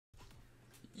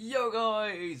Yo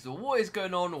guys, what is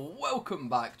going on? Welcome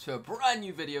back to a brand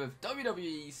new video of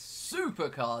WWE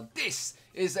Supercard. This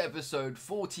is episode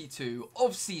 42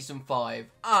 of Season 5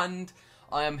 and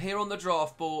I am here on the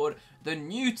draft board. The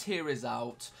new tier is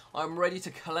out. I'm ready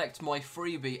to collect my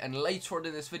freebie and later on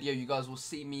in this video you guys will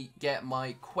see me get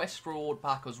my quest reward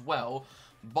pack as well.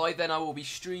 By then I will be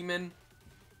streaming.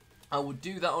 I will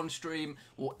do that on stream,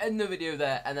 we'll end the video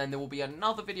there, and then there will be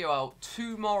another video out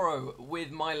tomorrow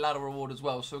with my ladder reward as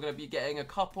well. So we're going to be getting a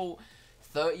couple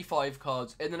 35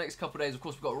 cards in the next couple of days. Of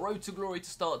course, we've got Road to Glory to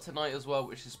start tonight as well,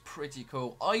 which is pretty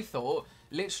cool. I thought,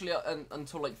 literally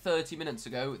until like 30 minutes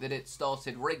ago, that it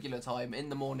started regular time in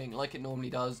the morning, like it normally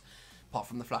does, apart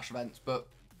from the flash events, but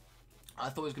I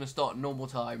thought it was going to start normal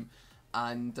time.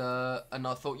 And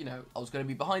I thought, you know, I was going to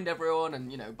be behind everyone,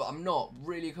 and, you know, but I'm not.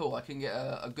 Really cool. I can get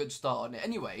a good start on it.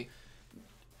 Anyway,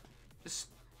 it's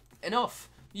enough.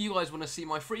 You guys want to see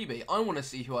my freebie. I want to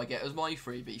see who I get as my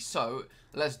freebie. So,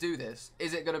 let's do this.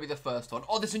 Is it going to be the first one?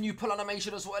 Oh, there's a new pull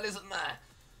animation as well, isn't there?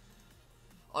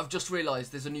 I've just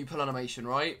realised there's a new pull animation,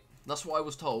 right? That's what I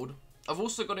was told. I've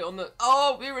also got it on the...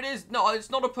 Oh, here it is. No, it's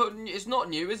not a pull... It's not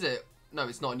new, is it? No,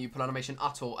 it's not a new pull animation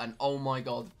at all. And, oh my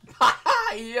god.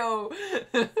 Yo!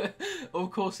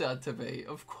 Of course it had to be.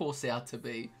 Of course it had to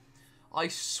be. I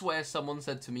swear someone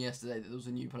said to me yesterday that there was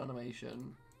a new pull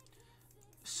animation.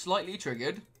 Slightly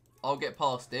triggered. I'll get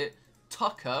past it.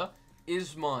 Tucker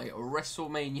is my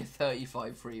WrestleMania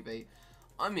 35 freebie.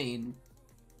 I mean,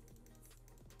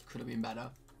 could have been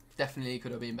better. Definitely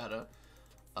could have been better.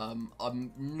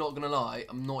 I'm not going to lie.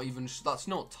 I'm not even... That's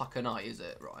not Tucker Knight, is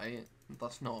it? Right?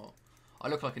 That's not... I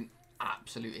look like an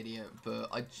absolute idiot, but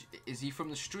is he from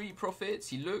the Street Profits?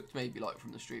 He looked maybe like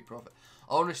from the Street Profits.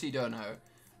 I honestly don't know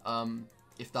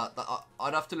if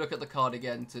I'd have to look at the card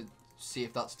again to see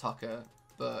if that's Tucker,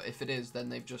 but if it is, then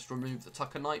they've just removed the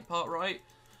Tucker Knight part, right?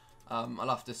 I'll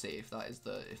have to see if that is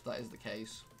the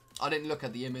case. I didn't look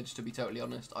at the image, to be totally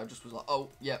honest. I just was like, oh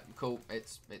yeah, cool,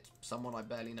 it's someone I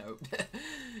barely know.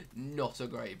 Not a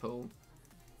great pull.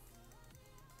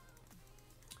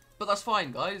 But that's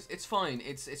fine, guys. It's fine.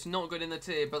 It's not good in the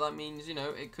tier, but that means, you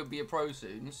know, it could be a pro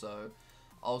soon. So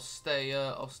I'll stay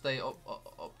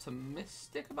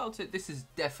optimistic about it. This is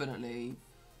definitely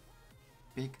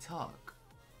Big Tuck.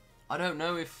 I don't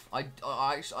know if I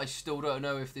still don't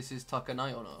know if this is Tucker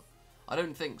Knight or not. I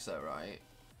don't think so, right?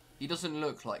 He doesn't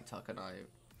look like Tucker Knight.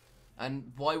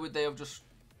 And why would they have just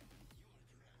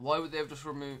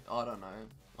removed? I don't know.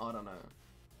 I don't know.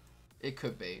 It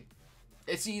could be.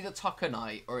 It's either Tucker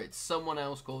Knight or it's someone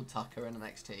else called Tucker in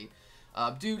NXT.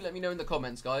 Do let me know in the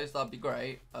comments, guys. That'd be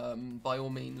great. By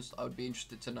all means, I would be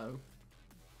interested to know.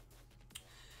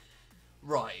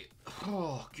 Right.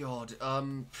 Oh, God.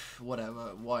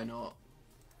 Whatever. Why not?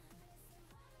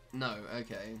 No,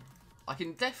 okay. I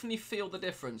can definitely feel the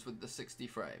difference with the 60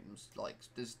 frames. Like,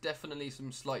 there's definitely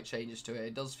some slight changes to it.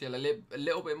 It does feel a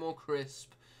little bit more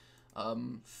crisp.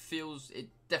 It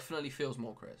definitely feels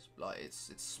more crisp. Like it's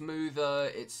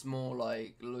smoother, it's more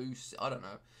like loose. I don't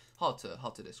know, hard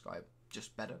to describe.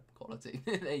 Just better quality.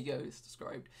 There you go, it's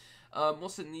described.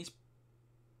 What's in these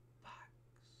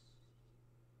packs?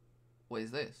 What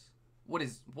is this?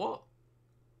 What?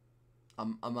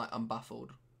 I'm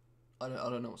baffled. I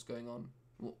don't know what's going on.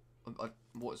 What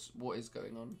is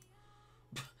going on?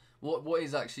 what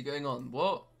is actually going on?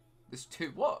 What? There's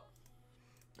two. What?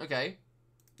 Okay.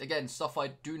 Again, stuff I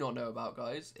do not know about,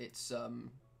 guys. It's,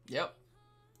 yep.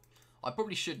 I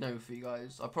probably should know for you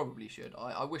guys. I probably should.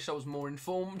 I wish I was more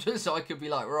informed so I could be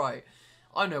like, right,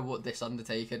 I know what this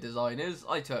Undertaker design is.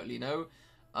 I totally know.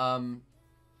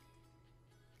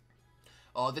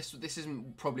 Oh, this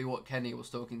isn't probably what Kenny was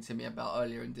talking to me about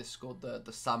earlier in Discord, the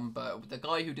Samba, the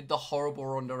guy who did the horrible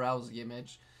Ronda Rousey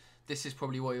image. This is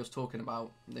probably what he was talking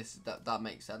about. That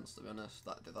makes sense, to be honest.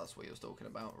 That's what he was talking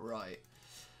about, right.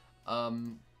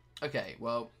 Okay,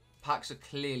 well, packs are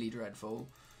clearly dreadful.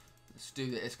 Let's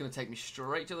do this. It's going to take me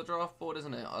straight to the draft board,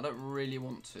 isn't it? I don't really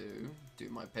want to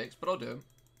do my picks, but I'll do them.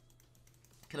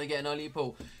 Can I get an early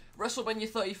pull? WrestleMania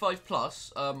 35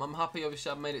 plus. I'm happy,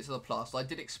 obviously, I've made it to the plus. I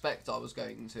did expect I was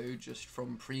going to, just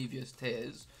from previous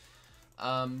tiers.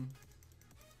 So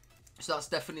that's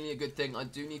definitely a good thing. I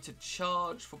do need to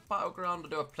charge for Battleground. I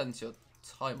do have plenty of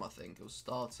time, I think. It was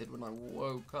started when I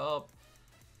woke up.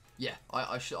 Yeah,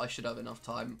 I should have enough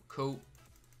time. Cool.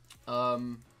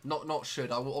 Not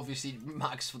should. I will obviously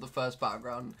max for the first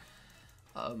Battleground.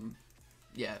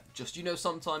 Yeah, just, you know,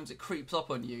 sometimes it creeps up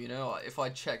on you, you know. If I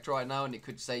checked right now and it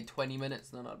could say 20 minutes,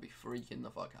 then I'd be freaking the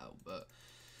fuck out. But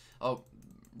oh,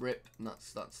 rip.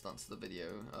 That's the video.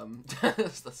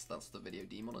 That's the video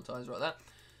demonetized right there.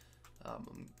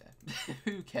 Yeah.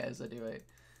 Who cares anyway?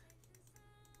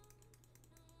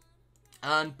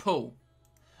 And pull.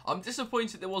 I'm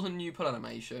disappointed there wasn't a new pull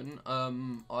animation.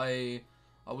 I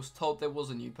was told there was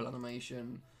a new pull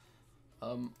animation.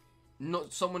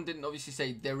 Someone didn't obviously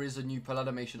say there is a new pull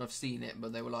animation. I've seen it,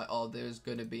 but they were like, oh, there's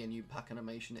going to be a new pack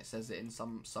animation. It says it in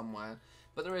somewhere,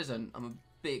 but there isn't. I'm a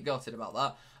bit gutted about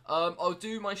that. I'll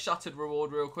do my shattered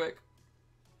reward real quick.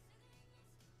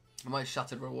 My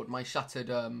shattered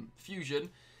fusion.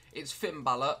 It's Finn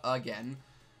Balor again.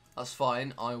 That's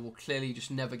fine. I will clearly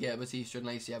just never get a Batista and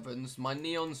Lacey Evans. My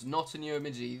neon's not a new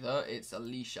image either. It's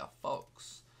Alicia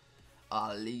Fox.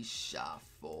 Alicia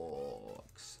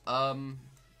Fox.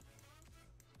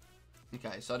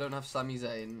 Okay, so I don't have Sami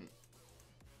Zayn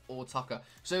or Tucker.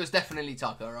 So it's definitely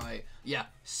Tucker, right? Yeah.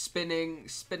 Spinning.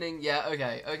 Yeah,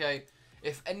 okay.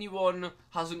 If anyone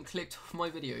hasn't clicked off my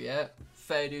video yet,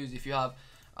 fair dues if you have.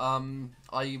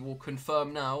 I will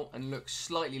confirm now and look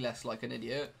slightly less like an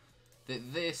idiot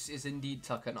that this is indeed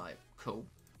Tucker Knight. Cool.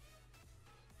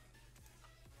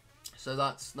 So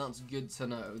that's good to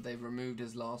know. They've removed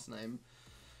his last name.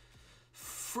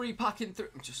 Free packing through.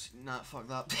 Just nah, fuck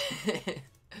that.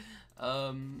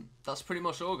 That's pretty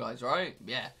much all, guys. Right?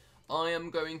 Yeah. I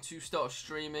am going to start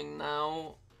streaming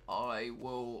now. I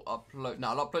will upload. No,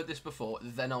 I'll upload this before.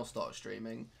 Then I'll start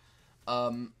streaming.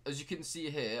 As you can see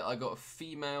here, I got a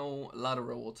female ladder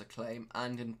reward to claim,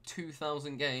 and in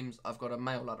 2,000 games, I've got a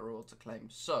male ladder reward to claim.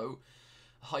 So,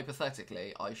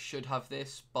 hypothetically, I should have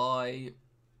this by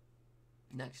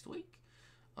next week,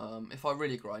 if I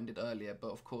really grinded earlier.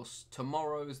 But of course,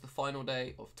 tomorrow is the final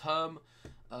day of term.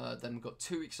 Then we've got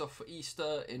 2 weeks off for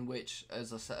Easter, in which,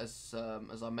 as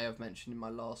I may have mentioned in my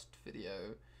last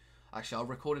video. Actually, I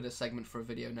recorded a segment for a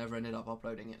video, never ended up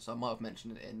uploading it, so I might have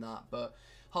mentioned it in that. But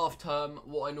half term,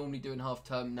 what I normally do in half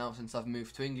term now since I've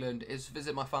moved to England is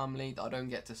visit my family that I don't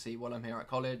get to see while I'm here at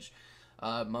college.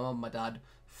 My mum, my dad,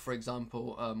 for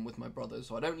example, with my brothers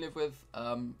who I don't live with.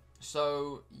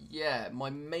 So yeah, my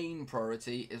main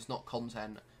priority is not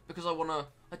content, because I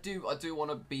do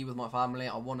want to be with my family.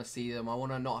 I want to see them. I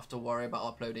want to not have to worry about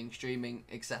uploading, streaming,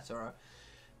 etc.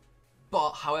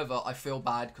 But, however, I feel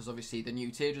bad because, obviously, the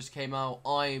new tier just came out.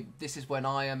 This is when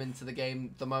I am into the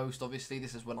game the most, obviously.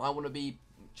 This is when I want to be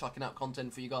chucking out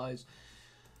content for you guys.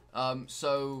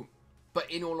 But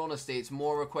in all honesty, it's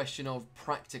more a question of,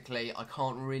 practically, I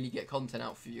can't really get content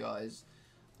out for you guys.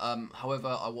 However,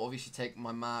 I will obviously take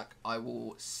my Mac. I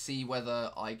will see whether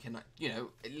I can,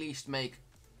 at least make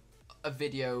a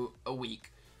video a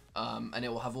week. And it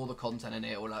will have all the content in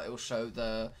it. It will show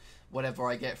whatever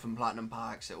I get from Platinum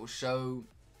Packs. It will show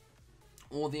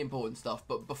all the important stuff.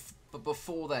 But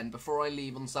before then, before I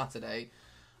leave on Saturday,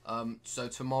 so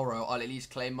tomorrow, I'll at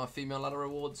least claim my female ladder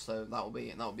rewards. So that will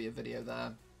be a video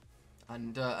there.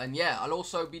 And yeah, I'll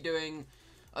also be doing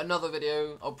another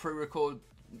video. I'll pre-record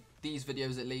these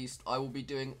videos at least. I will be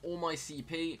doing all my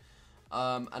CP,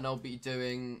 and I'll be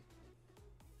doing.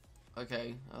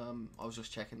 Okay, I was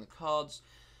just checking the cards.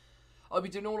 I'll be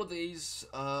doing all of these.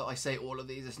 I say all of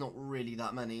these. It's not really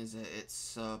that many, is it?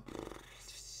 It's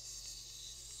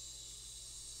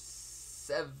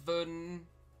 7.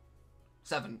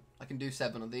 I can do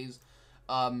 7 of these.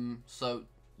 So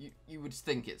you would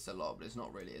think it's a lot, but it's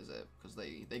not really, is it? Because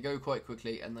they go quite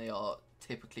quickly and they are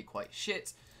typically quite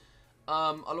shit.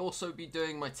 I'll also be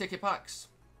doing my ticket packs.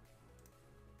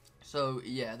 So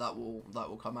yeah, that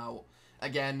will come out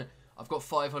again. I've got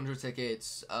 500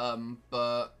 tickets,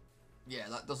 but yeah,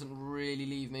 that doesn't really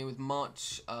leave me with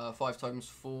much. 5 times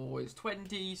 4 is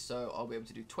 20, so I'll be able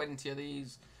to do 20 of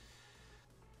these.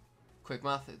 Quick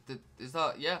math, is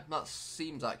that, yeah, that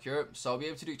seems accurate. So I'll be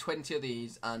able to do 20 of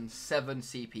these and 7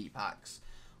 CP packs.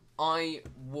 I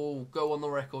will go on the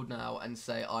record now and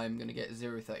say I'm going to get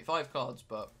 035 cards,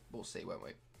 but we'll see, won't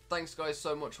we? Thanks guys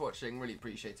so much for watching, really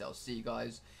appreciate it. I'll see you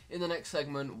guys in the next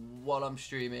segment while I'm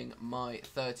streaming my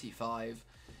 35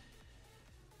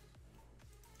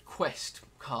 Quest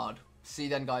card. See you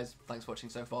then guys, thanks for watching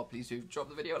so far. Please do drop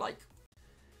the video a like.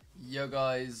 Yo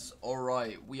guys,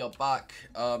 alright, we are back.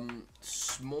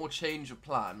 Small change of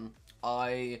plan.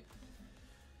 I've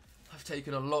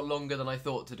taken a lot longer than I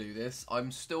thought to do this.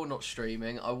 I'm still not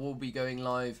streaming. I will be going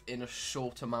live in a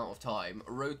short amount of time.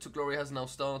 Road to Glory has now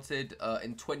started.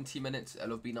 In 20 minutes,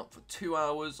 it'll have been up for 2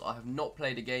 hours. I have not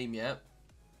played a game yet.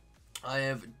 I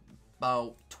have,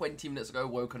 about 20 minutes ago,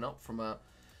 woken up from a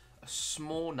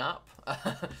small nap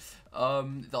that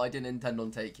I didn't intend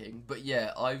on taking. But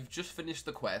yeah, I've just finished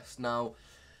the quest. Now,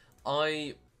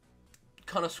 I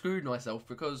kind of screwed myself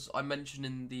because I mentioned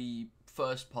in the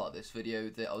first part of this video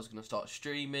that I was going to start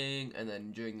streaming, and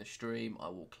then during the stream I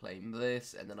will claim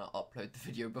this, and then I'll upload the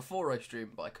video before I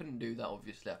stream. But I couldn't do that,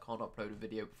 obviously. I can't upload a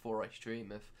video before I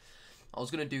stream I was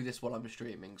going to do this while I'm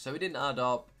streaming, so it didn't add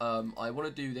up. I want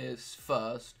to do this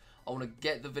first. I want to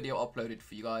get the video uploaded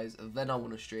for you guys, and then I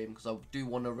want to stream, because I do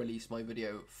want to release my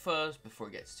video first before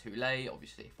it gets too late.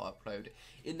 Obviously, if I upload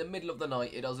in the middle of the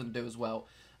night, it doesn't do as well.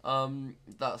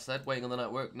 That said, waiting on the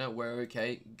network. No, we're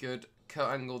okay. Good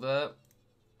cut angle there.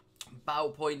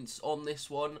 Battle points on this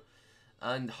one.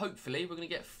 And hopefully we're going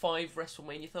to get 5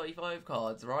 WrestleMania 35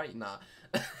 cards, right? Nah.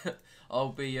 I'll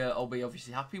be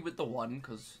obviously happy with the 1,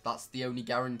 because that's the only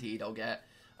guaranteed I'll get.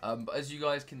 But as you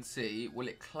guys can see, will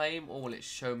it claim or will it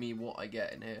show me what I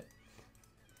get in here?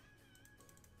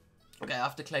 Okay, I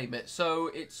have to claim it.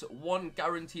 So it's 1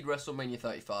 guaranteed WrestleMania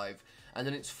 35, and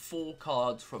then it's 4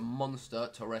 cards from Monster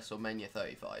to WrestleMania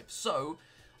 35. So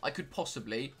I could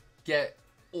possibly get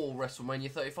all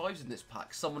WrestleMania 35s in this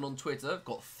pack. Someone on Twitter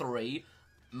got 3.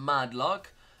 Mad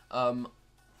luck. I'm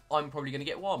probably going to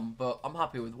get 1, but I'm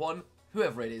happy with 1.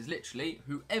 Whoever it is, literally,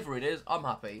 whoever it is, I'm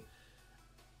happy.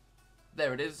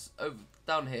 There it is, over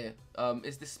down here.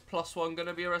 Is this +1 going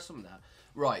to be a WrestleMania?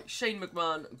 Right, Shane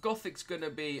McMahon, Gothic's going to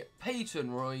be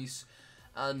Peyton Royce,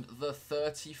 and the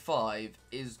 35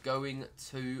 is going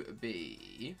to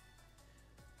be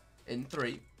in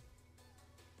 3,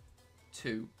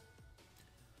 2,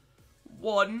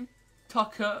 1,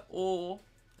 Tucker or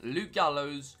Luke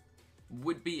Gallows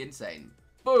would be insane.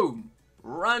 Boom!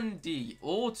 Randy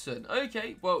Orton.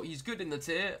 Okay, well, he's good in the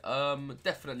tier.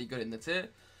 Definitely good in the tier.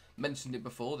 Mentioned it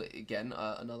before, that again,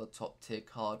 another top tier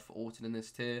card for Orton in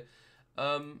this tier.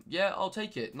 Yeah, I'll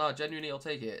take it. No, genuinely, I'll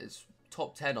take it. It's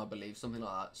top 10, I believe, something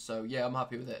like that. So, yeah, I'm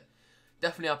happy with it.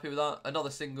 Definitely happy with that.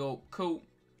 Another single. Cool.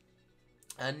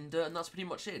 And that's pretty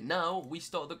much it. Now, we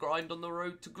start the grind on the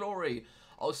road to glory.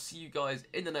 I'll see you guys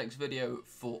in the next video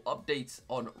for updates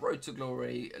on Road to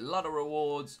Glory, ladder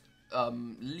rewards,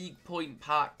 league point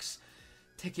packs,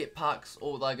 ticket packs,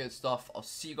 all that good stuff. I'll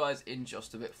see you guys in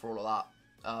just a bit for all of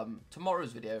that.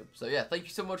 Tomorrow's video. So yeah, thank you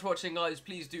so much for watching, guys.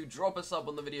 Please do drop a sub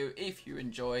on the video if you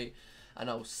enjoy, and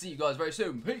I'll see you guys very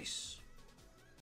soon. Peace!